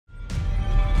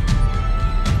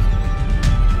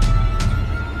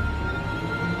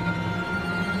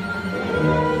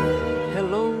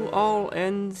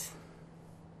and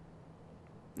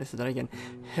listen to that again.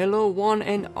 Hello one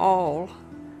and all,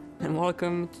 and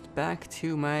welcome back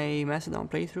to my Macedon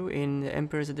playthrough in the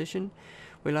Emperor's Edition.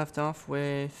 We left off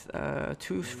with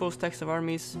 2 full stacks of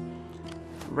armies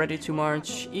ready to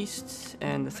march east,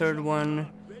 and the third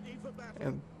one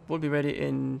will be ready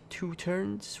in 2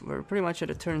 turns. We're pretty much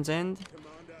at a turn's end.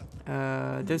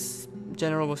 This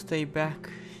general will stay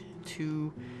back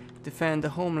to defend the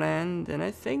homeland, and I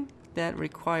think that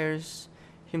requires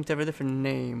him to have a different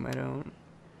name. I don't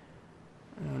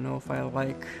know if I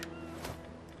like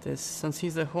this. Since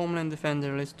he's the homeland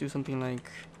defender, let's do something like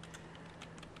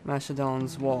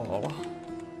Macedon's Wall.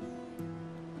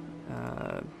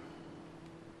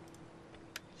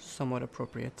 Somewhat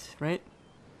appropriate, right?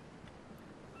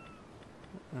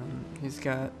 He's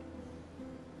got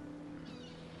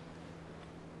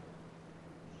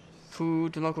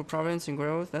food, local province, and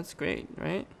growth. That's great,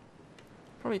 right?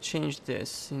 Probably change this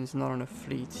since he's not on a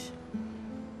fleet.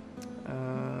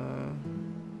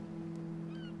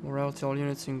 Morale to all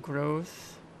units in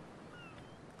growth.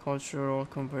 Cultural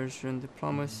conversion,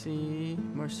 diplomacy,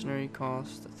 mercenary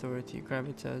cost, authority,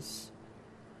 gravitas.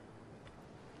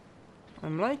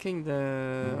 I'm liking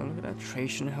the... look at that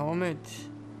Thracian helmet.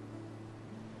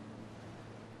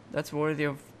 That's worthy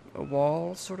of a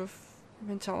wall sort of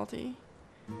mentality.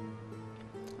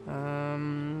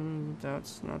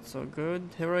 That's not so good.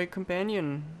 Heroic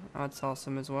companion. That's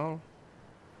awesome as well.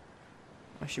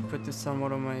 I should put this on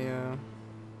one of my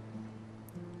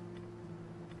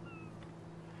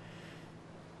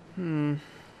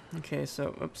okay,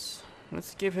 so oops.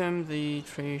 Let's give him the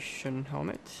Thracian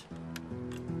helmet.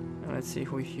 And let's see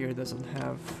who here doesn't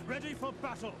have ready for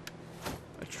battle.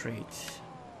 A trait.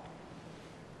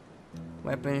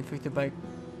 Weapon inflicted by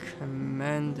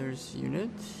commander's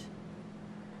unit.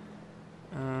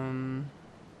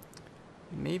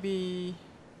 Maybe...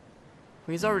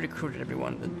 well, he's already recruited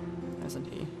everyone, hasn't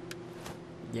he?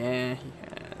 Yeah, he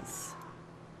has.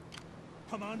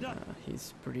 Commander.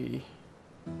 He's pretty...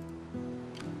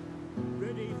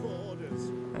 ready for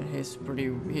orders. and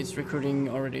he's recruiting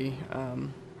already.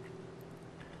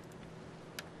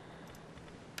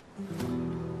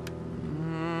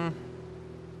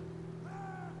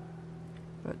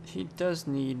 But he does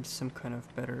need some kind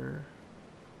of better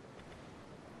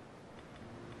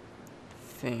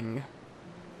thing.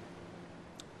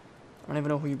 I don't even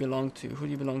know who you belong to. Who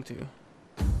do you belong to?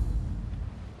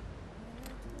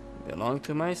 Belong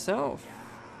to myself.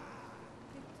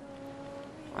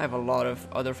 I have a lot of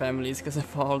other families because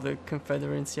of all the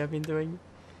confederacy I've been doing.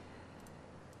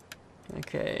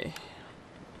 Okay.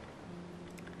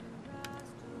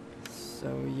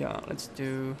 So yeah, let's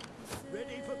do...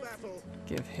 ready for battle.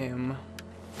 give him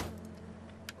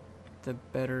the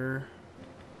better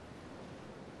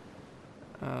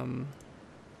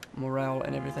morale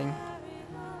and everything.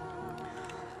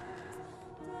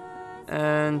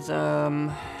 And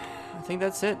I think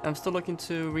that's it. I'm still looking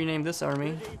to rename this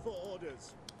army. Ready for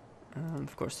orders.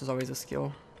 Of course, there's always a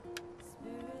skill.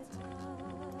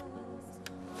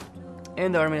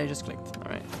 And the army I just clicked.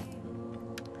 Alright.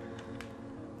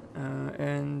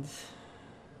 And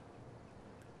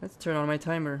let's turn on my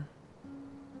timer.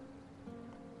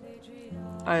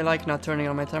 I like not turning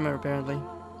on my timer, apparently.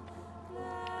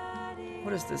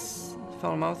 What is this?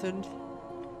 Foul-mouthed?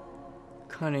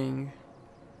 Cunning.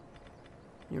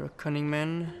 You're a cunning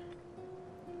man.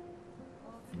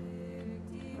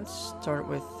 Let's start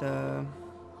with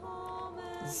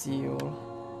zeal.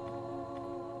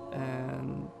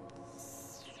 And...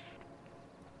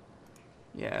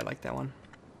 yeah, I like that one.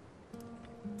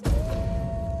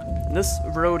 This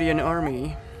Rhodian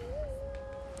army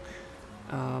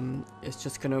is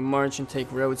just gonna march and take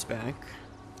Rhodes back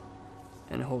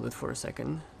and hold it for a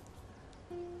second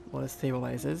while it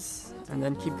stabilizes, and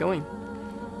then keep going.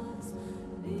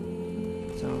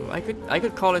 So I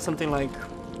could call it something like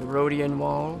the Rhodian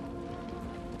Wall,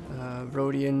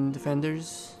 Rhodian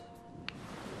Defenders,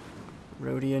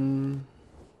 Rhodian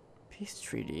Peace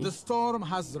Treaty. The storm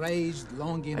has raged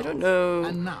long enough. I don't know.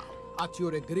 And now, at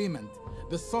your agreement,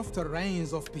 the softer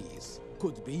rains of peace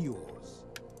could be yours.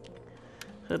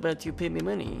 How about you pay me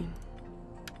money?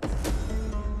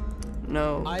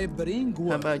 No. I bring word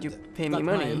How about you pay me that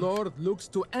money? my lord looks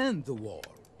to end the war.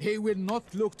 He will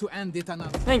not look to end it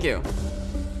another. Thank you.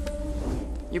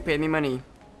 You paid me money.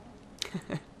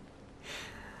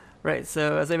 Right,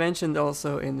 so as I mentioned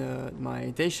also in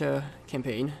my Dacia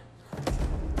campaign,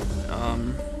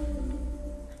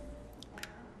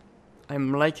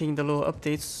 I'm liking the little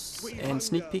updates and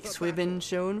sneak peeks we've been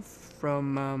shown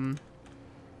from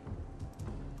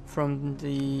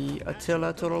the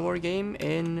Attila Total War game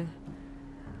in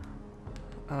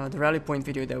the rally point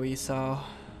video that we saw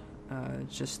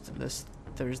just this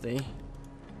Thursday.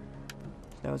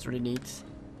 That was really neat.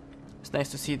 It's nice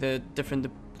to see the different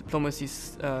diplomacy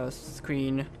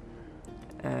screen,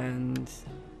 and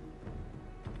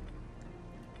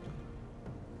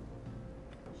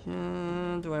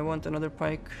do I want another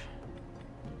pike?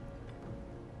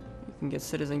 We can get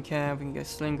citizen camp, we can get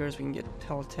slingers, we can get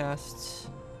health tests.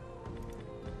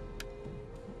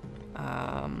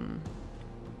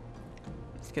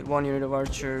 Let's get 1 unit of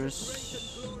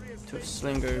archers, 2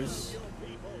 slingers,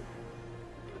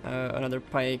 another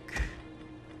pike,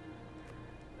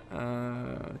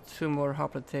 2 more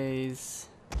hoplites,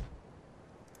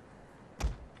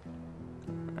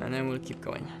 and then we'll keep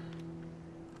going.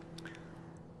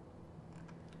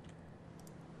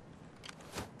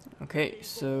 Okay,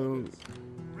 so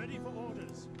Ready for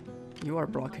orders. you are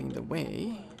blocking the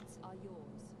way.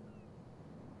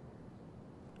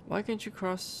 Why can't you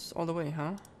cross all the way,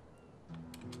 huh?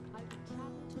 I will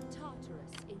travel to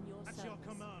Tartarus in your At your service.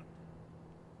 command.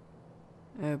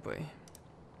 Oh boy.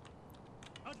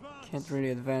 Advance. Can't really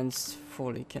advance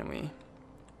fully, can we?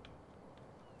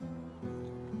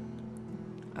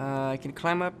 I can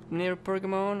climb up near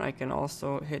Pergamon. I can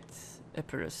also hit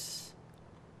Epirus.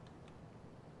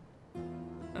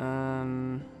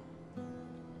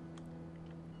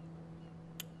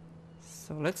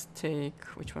 So let's take...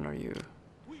 which one are you?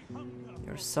 We hunger.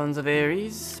 Your Sons of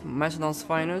Ares. Macedon's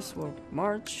finest will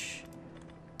march.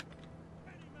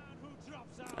 Any man who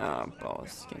drops out Ah, is left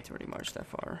balls. behind. Can't really march that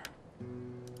far.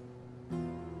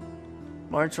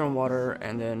 March on water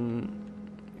and then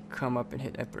come up and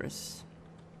hit Epirus.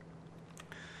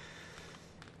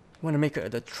 Want to make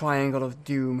the triangle of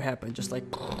doom happen, just like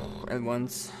at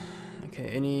once. Okay,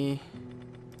 any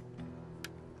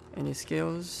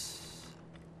skills?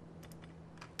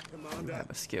 We Commander. have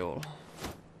a skill.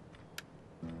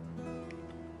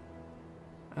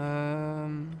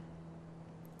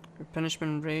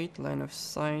 Replenishment rate, line of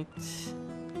sight.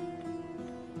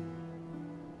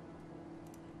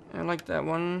 I like that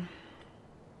one.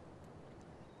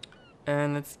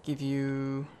 And let's give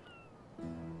you...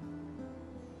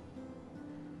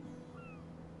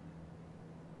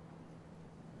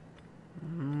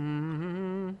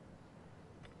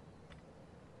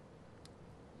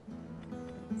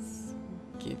 let's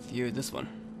give you this one.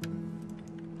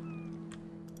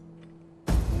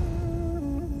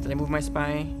 Did I move my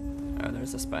spy? Oh,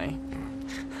 there's a spy.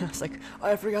 I was like,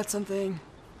 I forgot something.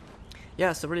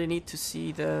 Yeah, so really neat to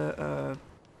see the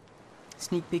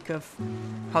sneak peek of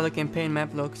how the campaign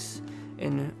map looks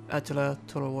in Attila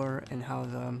Total War and how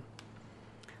the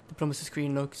diplomacy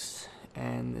screen looks.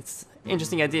 And it's an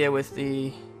interesting idea with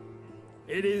the...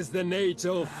 It is the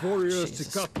nature of warriors Jesus,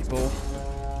 to cut. people.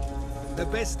 The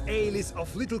best ale is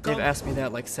of little They've company. asked me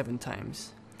that like 7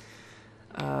 times.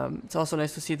 It's also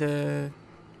nice to see the...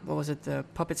 what was it? The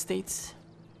puppet states?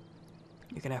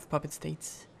 You can have puppet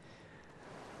states.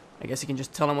 I guess you can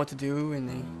just tell them what to do and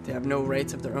they have no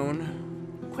rights of their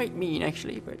own. Quite mean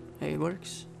actually, but hey, it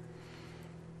works.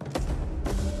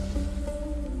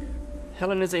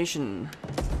 Hellenization.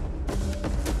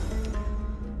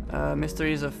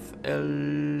 Mysteries of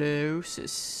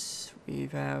Eleusis. We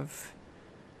have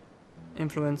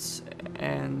influence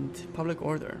and public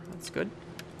order. That's good.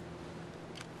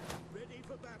 Ready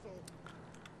for battle.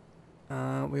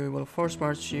 We will force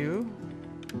march you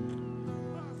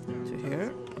to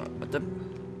here. What the?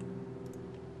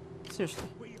 Seriously.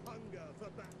 We hunger for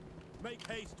battle. Make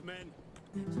haste, men.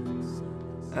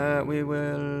 We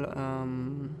will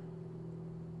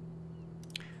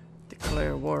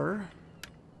declare war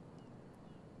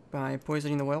by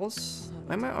poisoning the wells.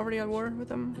 Am I already at war with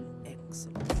them?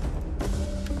 Excellent.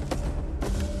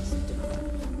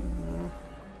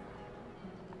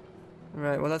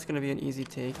 Right, well that's gonna be an easy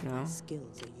take now.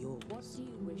 Skills are yours. What do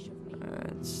you wish of me?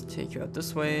 Let's take you out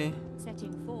this way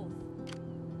Setting forth.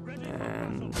 Ready for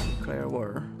and battle. declare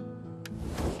war.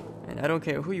 And I don't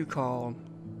care who you call,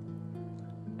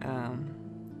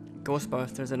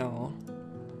 Ghostbusters and all.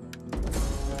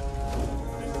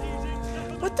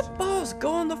 What the balls?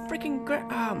 Go on the freaking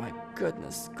ground! Oh my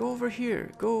goodness! Go over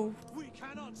here. Go. We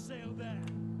cannot sail there.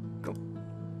 Go.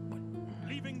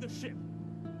 Leaving the ship.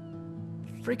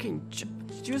 Freaking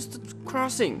use the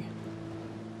crossing.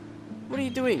 What are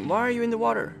you doing? Why are you in the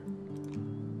water?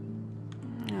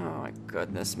 Oh my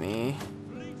goodness me.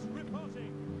 Fleet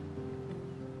reporting.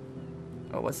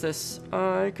 Oh, what's this?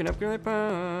 I can upgrade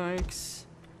my pikes.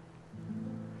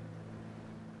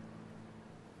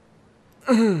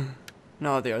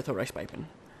 No, they are thorax piping.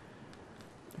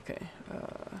 Okay.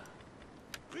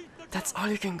 Beat the That's all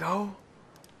you can go.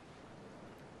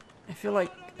 I feel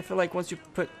like once you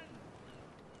put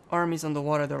armies on the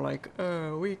water, they're like,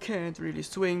 we can't really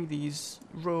swing these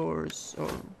roars or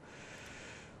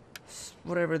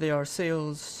whatever they are,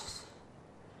 sails.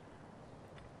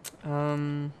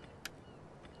 I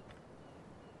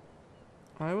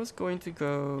was going to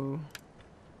go.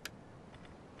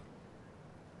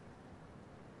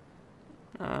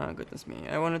 Ah, goodness me!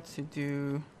 I wanted to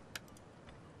do.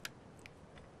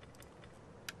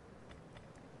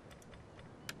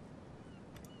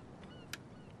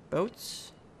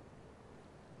 Boats?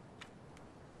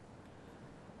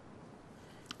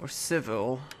 Or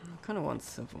civil? I kind of want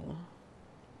civil.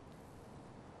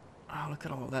 Oh, look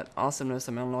at all that awesomeness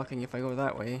I'm unlocking if I go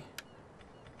that way.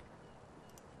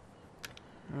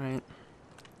 Alright.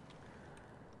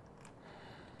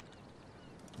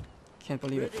 Can't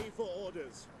believe it. Ready for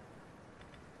orders.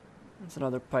 There's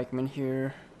another pikeman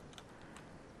here.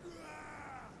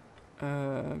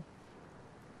 I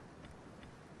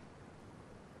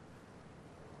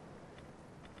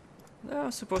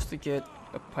was supposed to get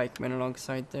a pikeman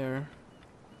alongside there.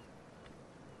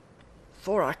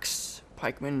 Thorax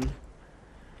pikeman.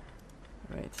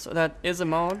 Right, so that is a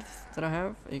mod that I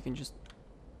have. You can just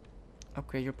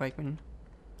upgrade your pikeman.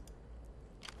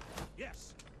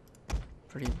 Yes.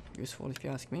 Pretty useful if you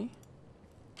ask me.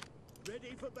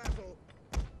 Ready for battle.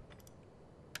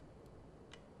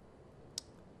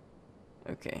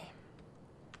 Okay.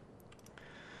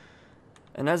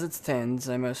 And as it stands,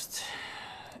 I must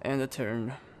end the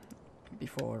turn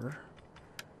before,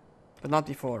 but not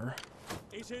before.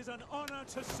 It is an honor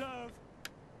to serve.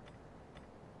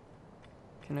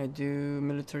 Can I do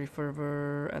military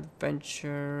fervor,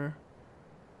 adventure?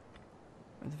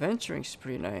 Adventuring's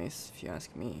pretty nice if you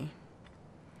ask me.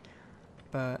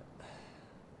 But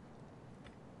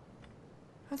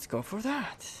let's go for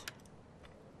that.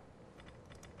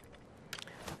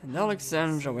 And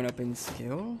Alexandra went up in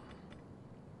skill.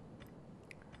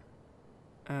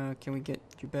 Can we get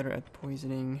you better at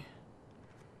poisoning?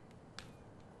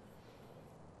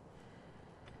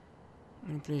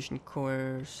 Manipulation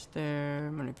coerce there,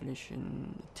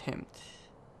 manipulation attempt.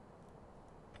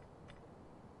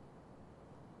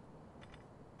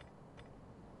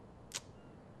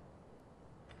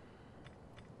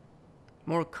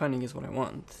 More cunning is what I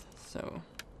want, so.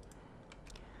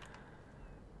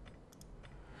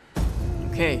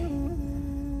 Okay.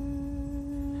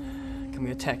 Can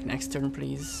we attack next turn,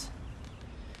 please?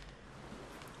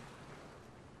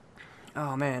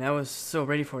 Oh man, I was so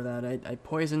ready for that. I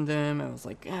poisoned them. I was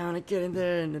like, I want to get in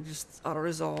there, and it just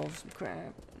auto-resolve some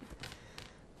crap.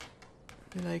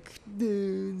 They're like,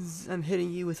 dudes, I'm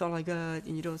hitting you with all I got,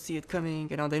 and you don't see it coming,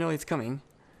 and now they know it's coming.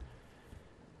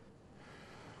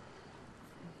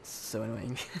 So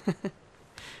annoying.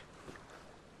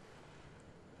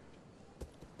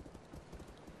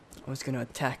 I was gonna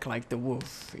attack like the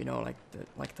wolf, you know,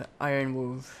 like the iron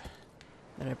wolf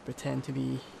that I pretend to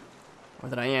be, or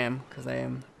that I am, because I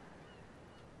am.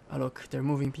 Oh look, they're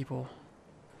moving people.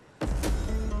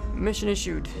 Mission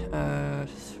issued.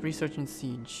 Research and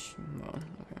siege. Oh,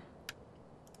 okay.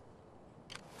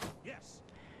 Yes.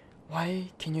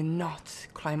 Why can you not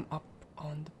climb up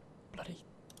on the bloody?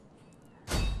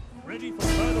 Ready for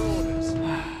further orders.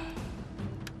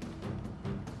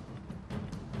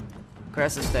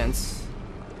 Aggressive stance.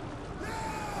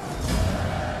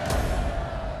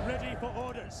 Ready for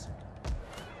orders.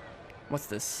 What's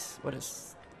this? What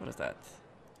is that?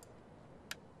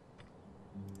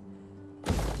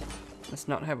 Let's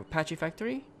not have a patchy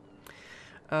factory.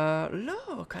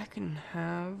 Look, I can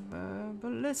have a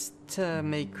ballista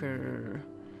maker.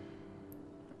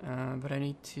 But I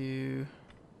need to.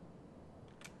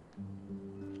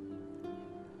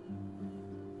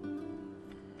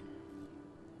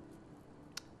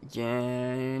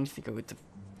 Yeah, I need to go with the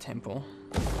temple.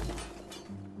 The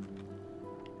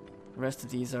rest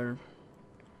of these are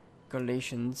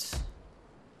Galatians,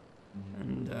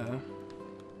 and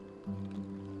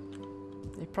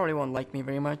they probably won't like me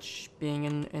very much being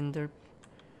in their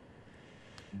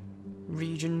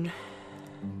region.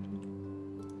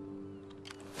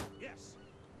 Yes.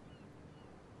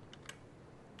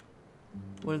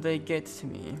 Will they get to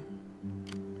me?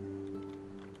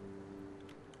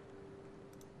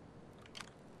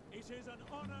 It is an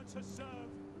honor to serve.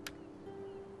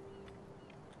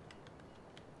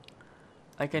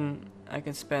 I can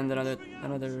spend another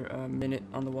minute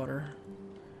on the water.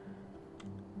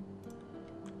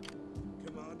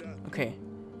 Commander. Okay,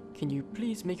 can you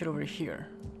please make it over here?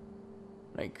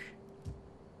 Like.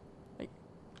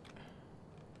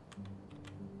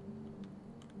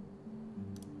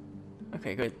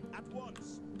 Okay, good. At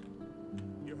once.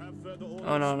 You have further orders.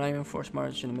 Oh no, not even forced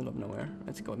march in the middle of nowhere.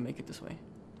 Let's go and make it this way.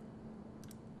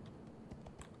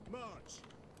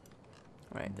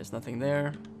 Right, there's nothing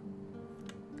there.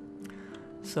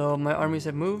 So my armies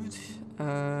have moved.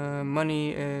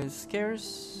 Money is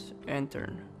scarce. And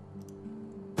turn.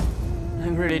 I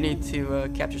really need to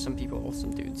capture some people,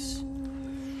 some dudes.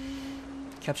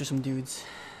 Capture some dudes.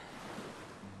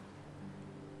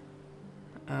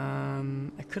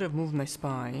 I could have moved my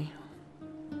spy.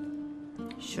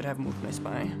 Should have moved my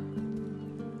spy.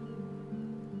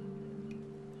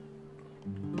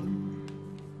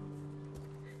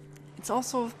 It's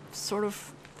also sort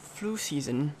of flu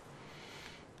season.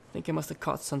 I think I must have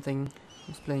caught something. I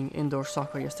was playing indoor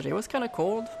soccer yesterday. It was kind of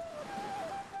cold.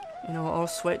 You know, all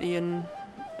sweaty and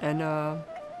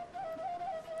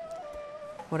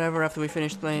whatever after we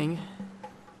finished playing.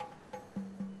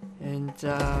 And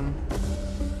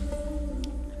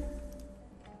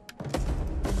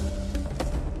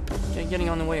getting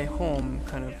on the way home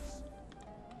kind of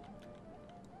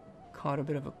caught a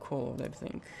bit of a cold, I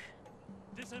think.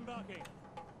 Disembarking.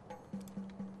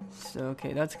 So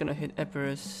okay, that's gonna hit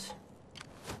Epirus.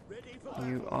 Ready for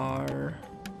You are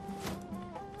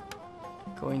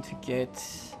going to get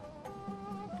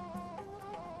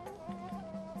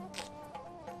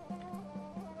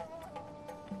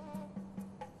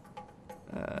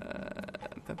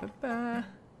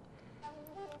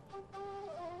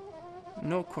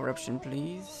no corruption,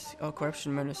 please. Oh,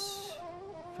 corruption minus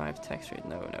 5 tax rate.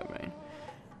 No, never mind.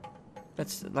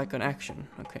 That's like an action.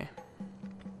 Okay.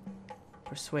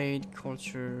 Persuade,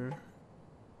 culture.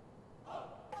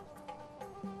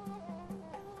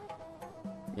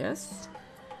 Yes.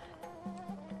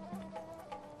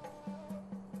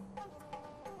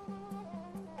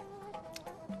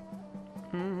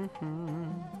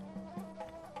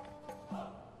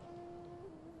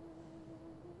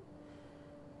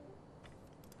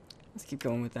 Let's keep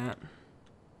going with that.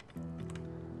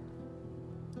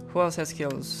 Who else has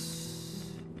skills?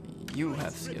 You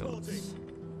have skills.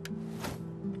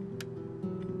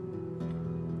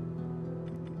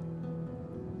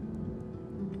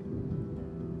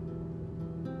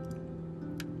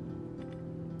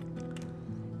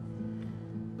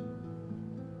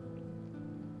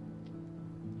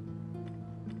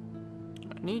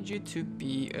 I need you to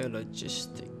be a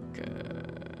logistic.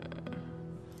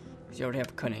 Because you already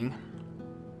have cunning.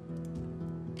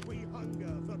 We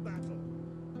hunger for battle.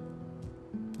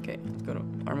 Okay, let's go to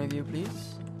army view,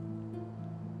 please.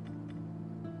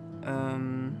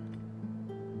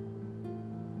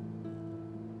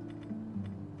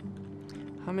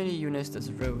 How many units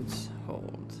does Rhodes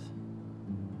hold?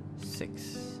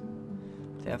 6.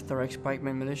 They have Thorax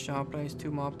Pikemen, Militia, Hoplites,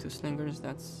 2 Mob, 2 Slingers.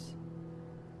 That's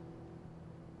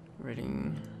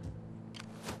reading.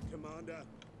 Commander,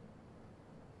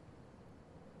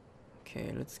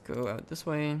 Okay, let's go out this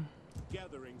way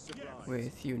gathering supplies.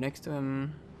 with you next to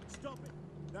him. Stop it.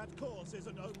 That course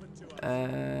isn't open to us.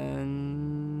 And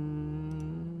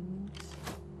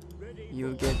Ready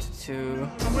you for get to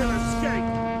We'll escape.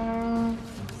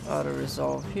 auto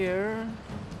resolve here.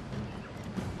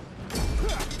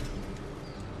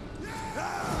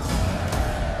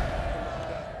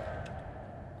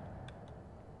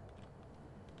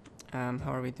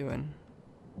 How are we doing?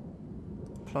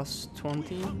 Plus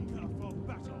 20. Hunger for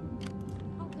battle.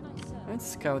 How can I serve? Let's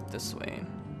scout this way.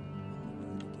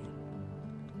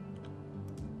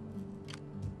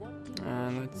 What do you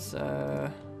And let's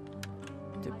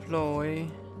deploy.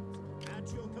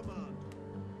 At your command.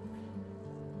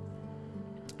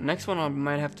 Next one I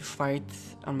might have to fight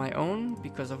on my own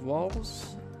because of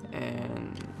walls,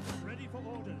 and Ready for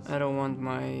orders. I don't want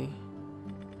my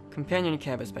companion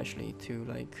cab especially to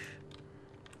like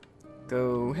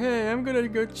go, hey, I'm gonna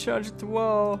go charge the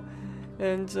wall,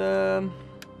 and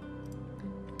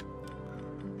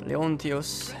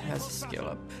Leontios has a skill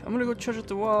up. I'm gonna go charge at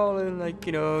the wall and like,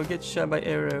 you know, get shot by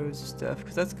arrows and stuff,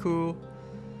 because that's cool.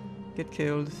 Get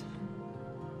killed.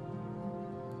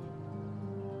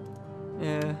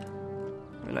 Yeah,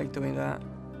 I like doing that.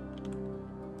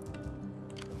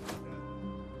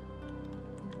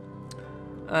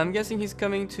 I'm guessing he's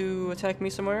coming to attack me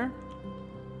somewhere.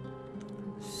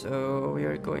 So we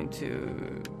are going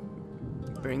to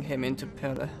bring him into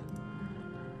Pella.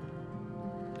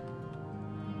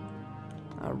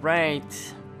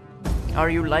 Alright. Are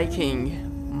you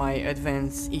liking my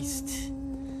advance east?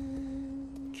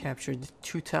 Captured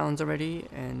 2 towns already,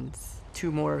 and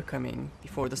 2 more are coming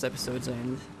before this episode's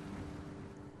end.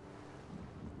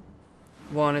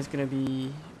 One is gonna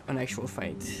be an actual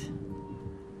fight.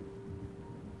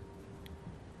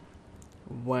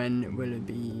 One will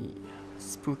be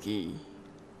spooky.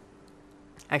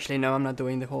 Actually, no, I'm not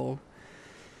doing the whole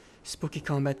spooky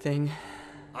combat thing.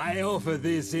 I offer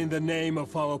this in the name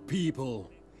of our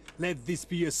people. Let this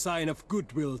be a sign of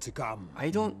goodwill to come. I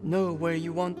don't know where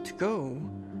you want to go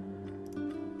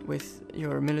with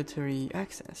your military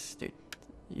access, dude.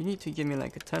 You need to give me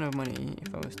like a ton of money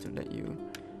if I was to let you,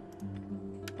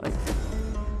 like,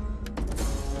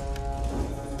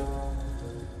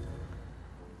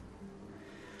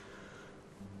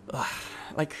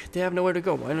 like they have nowhere to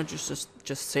go. Why not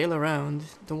just sail around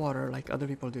the water like other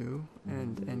people do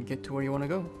and get to where you want to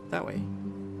go that way?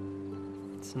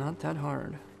 It's not that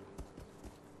hard.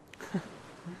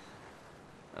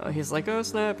 He's like, oh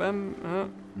snap,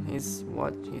 he's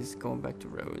what? He's going back to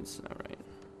Rhodes. Alright.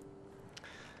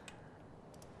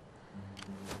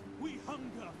 We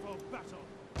hunger for battle.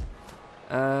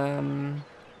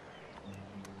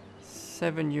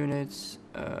 7 units.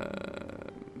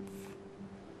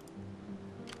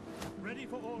 Ready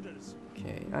for orders.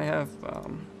 Okay, I have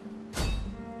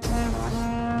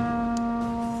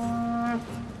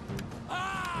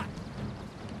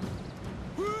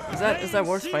Is that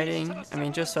worth fighting? I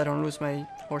mean, just so I don't lose my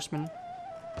horsemen.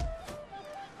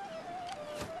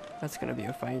 That's gonna be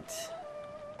a fight.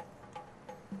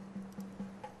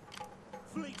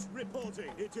 Fleet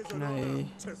reporting. It is Can an I- honor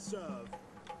to serve.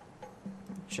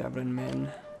 Javelin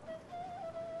men.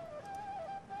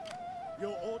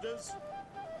 Your orders.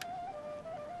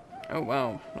 Oh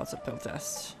wow, lots of pill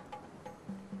tests.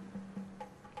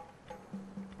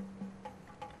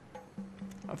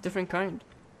 Of different kind.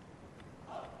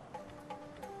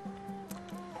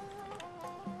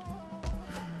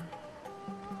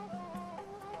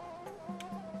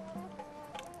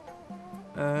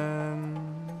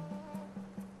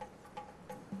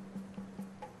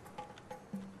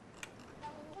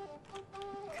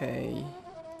 Okay.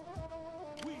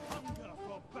 We hunger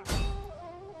for battle.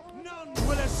 None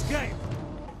will escape.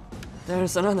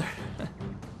 There's another.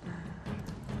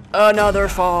 Another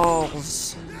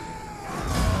falls.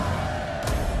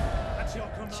 At your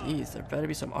command. Jeez, there better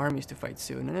be some armies to fight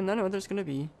soon, and I know there's gonna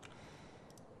be.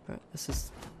 But this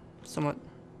is somewhat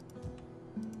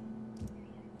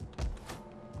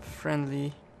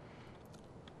friendly.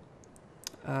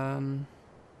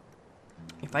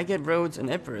 If I get Rhodes and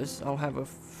Epirus, I'll have a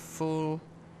full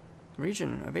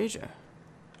region of Asia.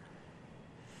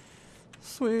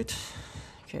 Sweet.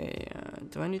 Okay,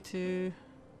 do I need to...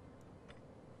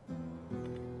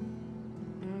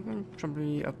 I'm gonna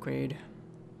probably upgrade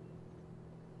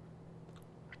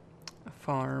a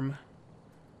farm.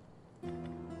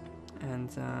 And,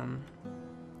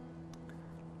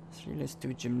 let's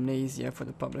do gymnasia for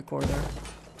the public order.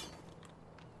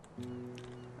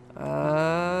 For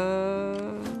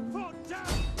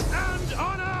death and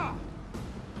honor.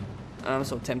 I'm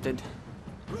so tempted.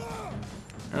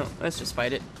 Oh, let's just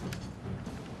fight it.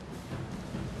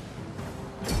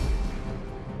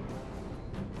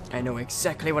 I know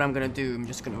exactly what I'm gonna do. I'm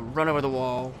just gonna run over the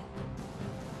wall.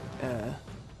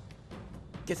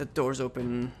 Get the doors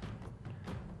open.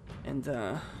 And,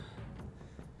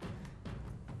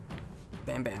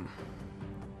 bam bam.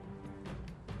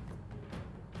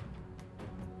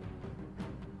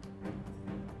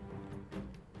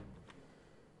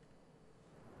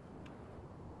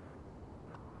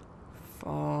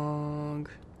 Fog,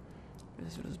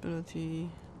 visibility.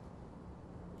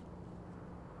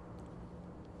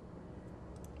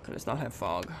 Okay, let's not have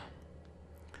fog.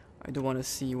 I do want to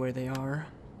see where they are.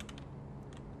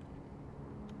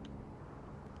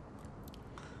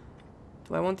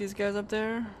 Do I want these guys up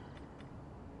there?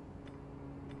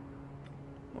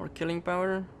 More killing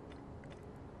power?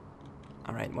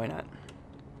 Alright, why not?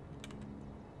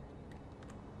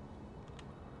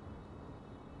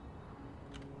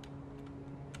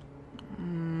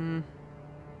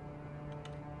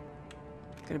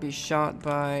 Gonna be shot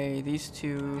by these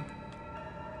two.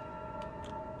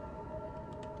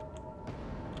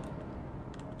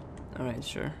 Alright,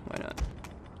 sure, why not?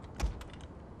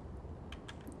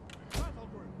 Battle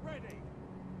group ready.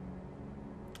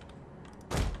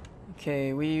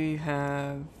 Okay, we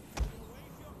have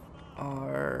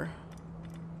our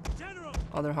General.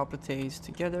 other hoplites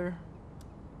together.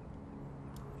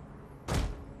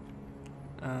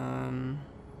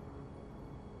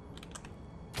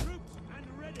 Troops and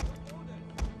ready for orders.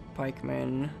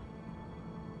 Pikemen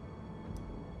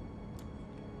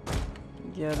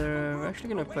together. We're actually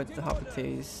gonna put the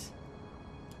hoplites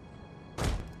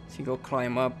to go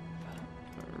climb up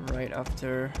right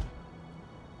after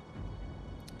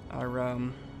our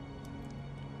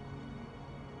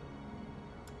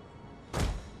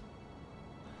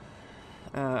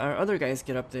other guys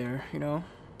get up there, you know.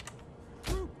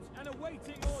 Troops and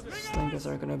awaiting orders. Slingers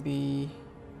are gonna be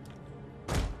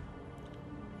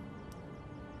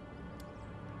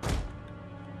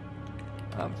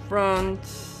up front,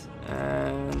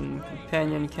 And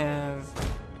companion cav.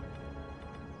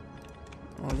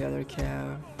 All the other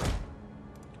cav.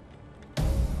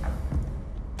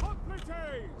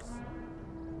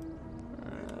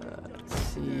 Let's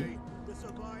see. The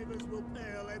survivors will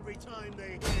pale every time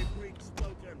they hear Greek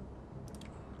spoken.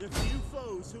 The few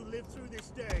foes who live through this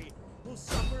day will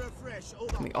suffer afresh all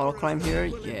the Can we all horrors climb that here?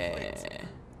 it will Yeah. inflict.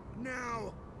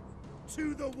 Now,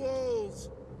 to the walls.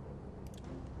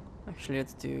 Actually,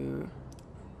 let's do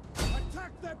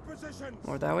Attack their positions.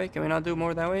 more that way. Can we not do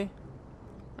more that way?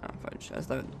 Oh, fudge. I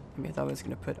thought I was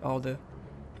gonna put all the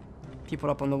people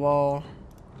up on the wall.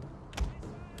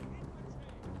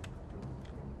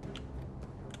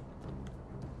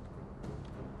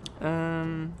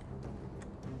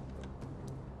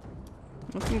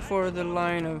 Looking for the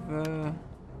line of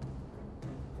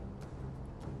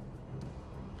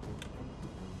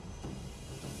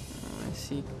I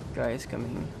see guys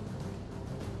coming.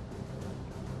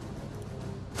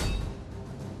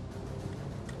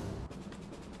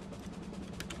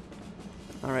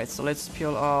 Alright, so let's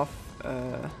peel off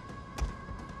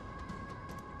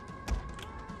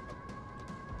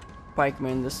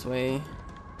pikemen this way.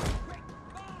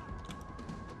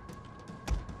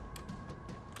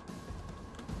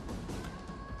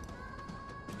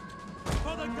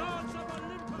 For the gods of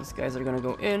Olympus! These guys are gonna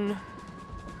go in.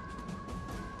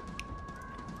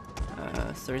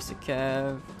 There's a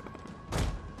cav.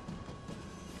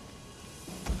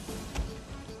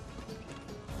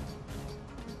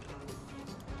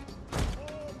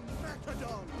 Oh,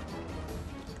 Macedon.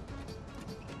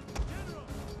 General!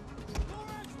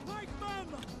 Lawrence Pikeman!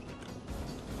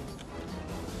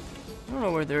 I don't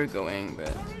know where they're going,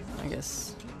 but I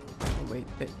guess we'll wait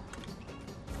a bit.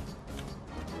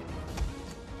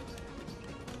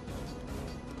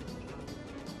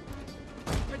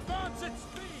 Advance at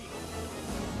speed!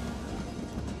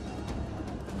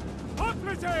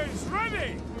 Hoplites,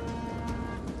 ready!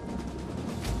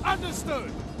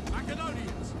 Understood!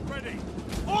 Macedonians, ready!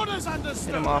 Orders Hit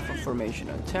understood! them off a formation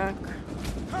attack.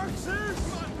 Taxes!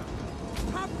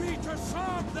 Happy to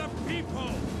serve the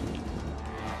people!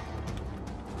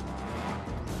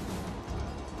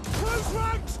 Close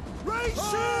ranks! Raise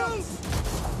shields!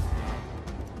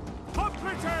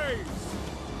 Hoplites!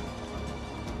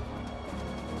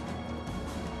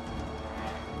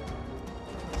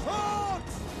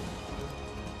 Swords!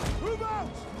 Move out!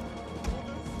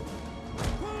 Orders!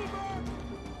 Pull back!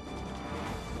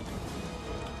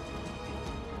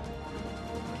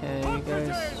 Okay, you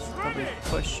guys probably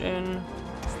push in.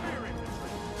 Spear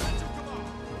infantry! At your command!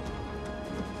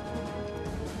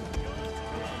 Yours to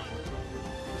command!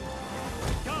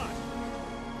 Guard!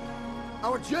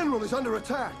 Our general is under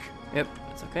attack. Yep,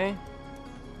 it's okay.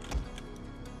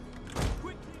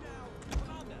 Quickly now,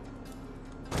 commander!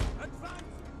 Advance!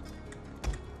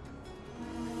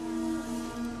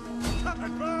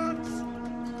 Advance!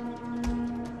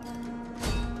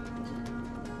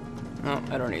 No,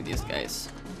 I don't need these guys.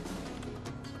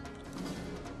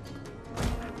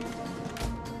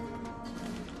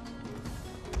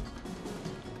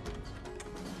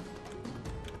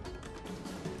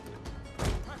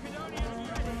 Macedonians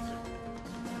ready!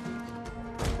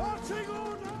 Marching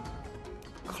order!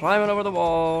 Climbing over the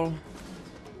wall.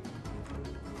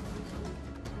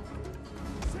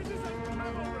 Citizen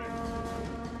cavalry!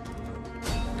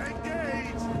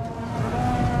 Engage.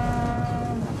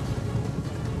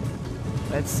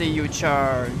 Let's see you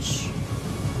charge.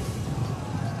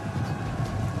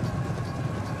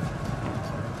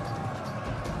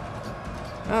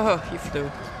 Oh, he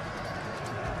flew.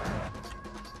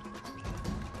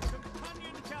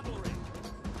 Companion cavalry!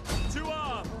 To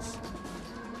arms!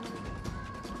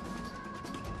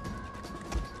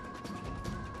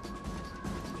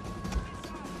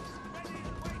 Ready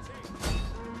and waiting!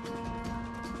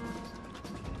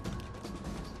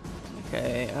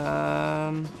 Okay,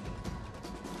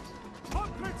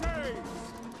 Hoplites!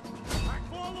 Back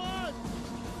forward!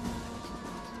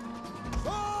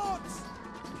 Swords!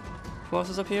 who else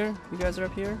is up here? You guys are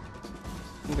up here?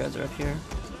 You guys are up here.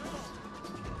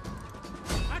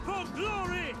 Back for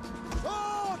glory!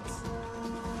 Swords!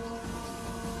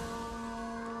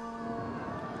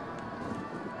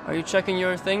 Are you checking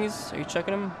your things? Are you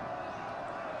checking them?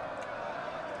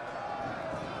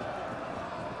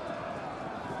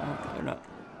 Oh, you're not.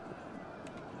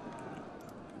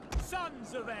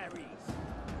 Sons of Ares!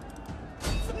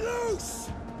 Loose.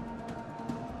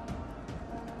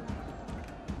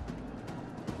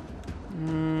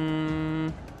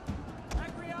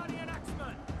 Agrianian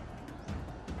axemen!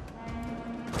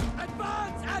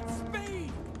 Advance at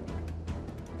speed!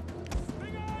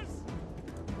 Springers!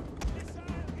 Missile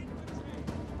infantry!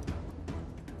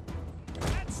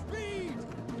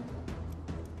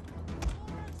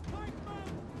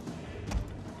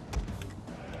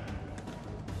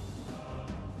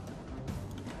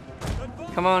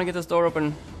 Come on, get this door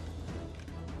open.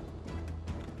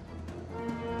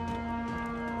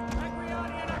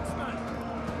 Macleodian axemen!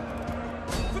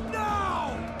 From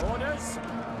now! Orders!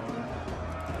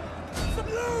 From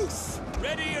loose!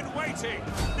 Ready and waiting!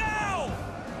 Now!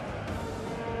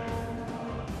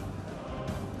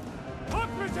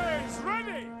 Operatives,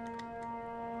 ready!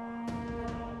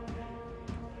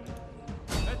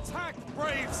 Attack,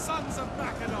 brave sons of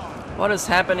Macedon! What is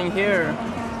happening here?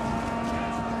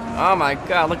 Oh my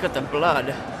god, look at the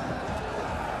blood.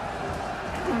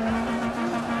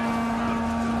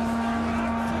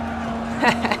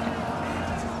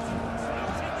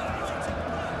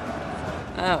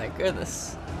 Oh my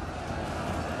goodness.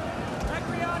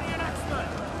 Macleodian axemen!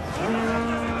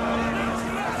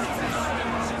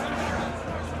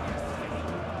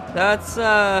 That's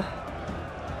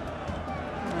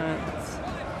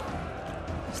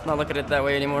let's not look at it that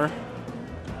way anymore.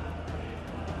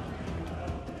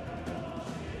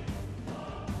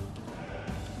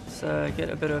 Let's get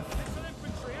a bit of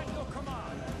Infantry at your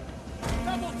command!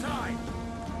 Double time!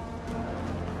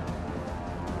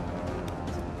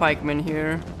 pikemen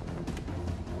here.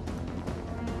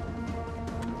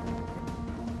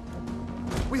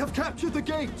 We have captured the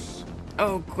gates!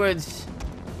 Oh, good. Is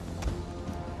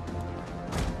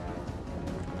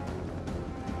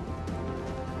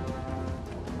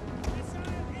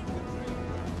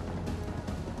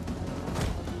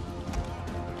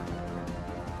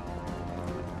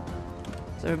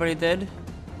everybody dead?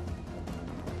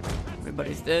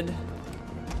 Everybody's dead.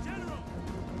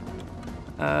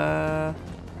 Happy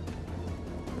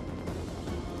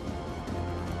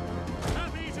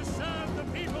to serve the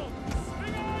people!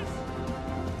 Swingers!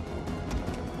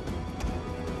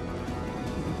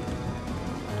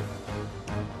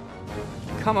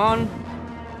 Come on.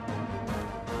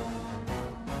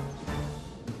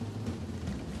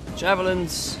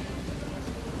 Javelins.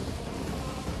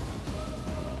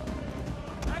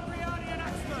 Macleodian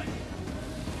axemen!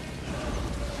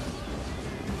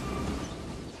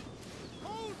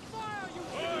 Hold fire, you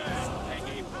idiots!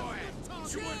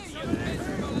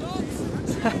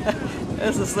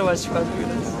 This is so much fun doing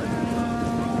this.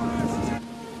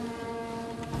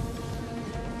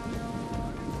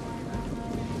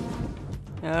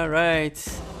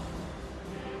 Alright.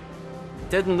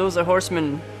 Didn't lose a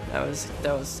horseman. That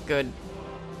was good.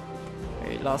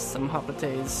 We lost some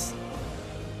hoplites.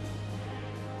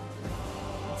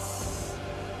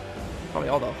 Probably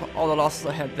all the losses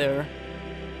I had there.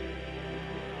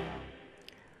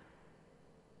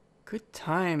 Good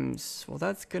times. Well,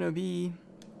 that's gonna be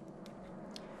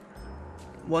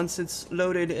once it's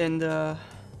loaded and I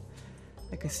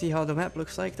can see how the map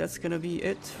looks like. That's gonna be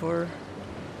it for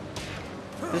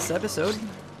this episode.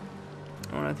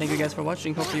 I want to thank you guys for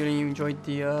watching. Hopefully you enjoyed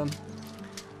the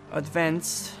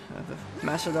advance of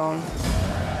Macedon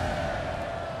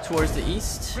towards the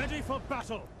east. Ready for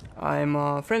battle!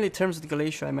 I'm friendly terms with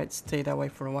Galatia. I might stay that way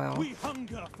for a while. We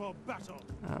hunger for battle!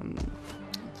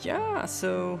 Yeah,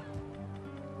 so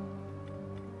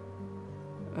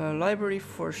library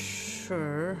for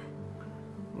sure.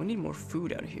 We need more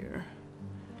food out here.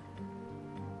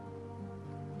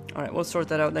 Alright, we'll sort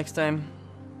that out next time.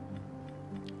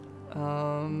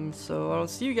 So I'll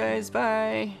see you guys.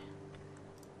 Bye.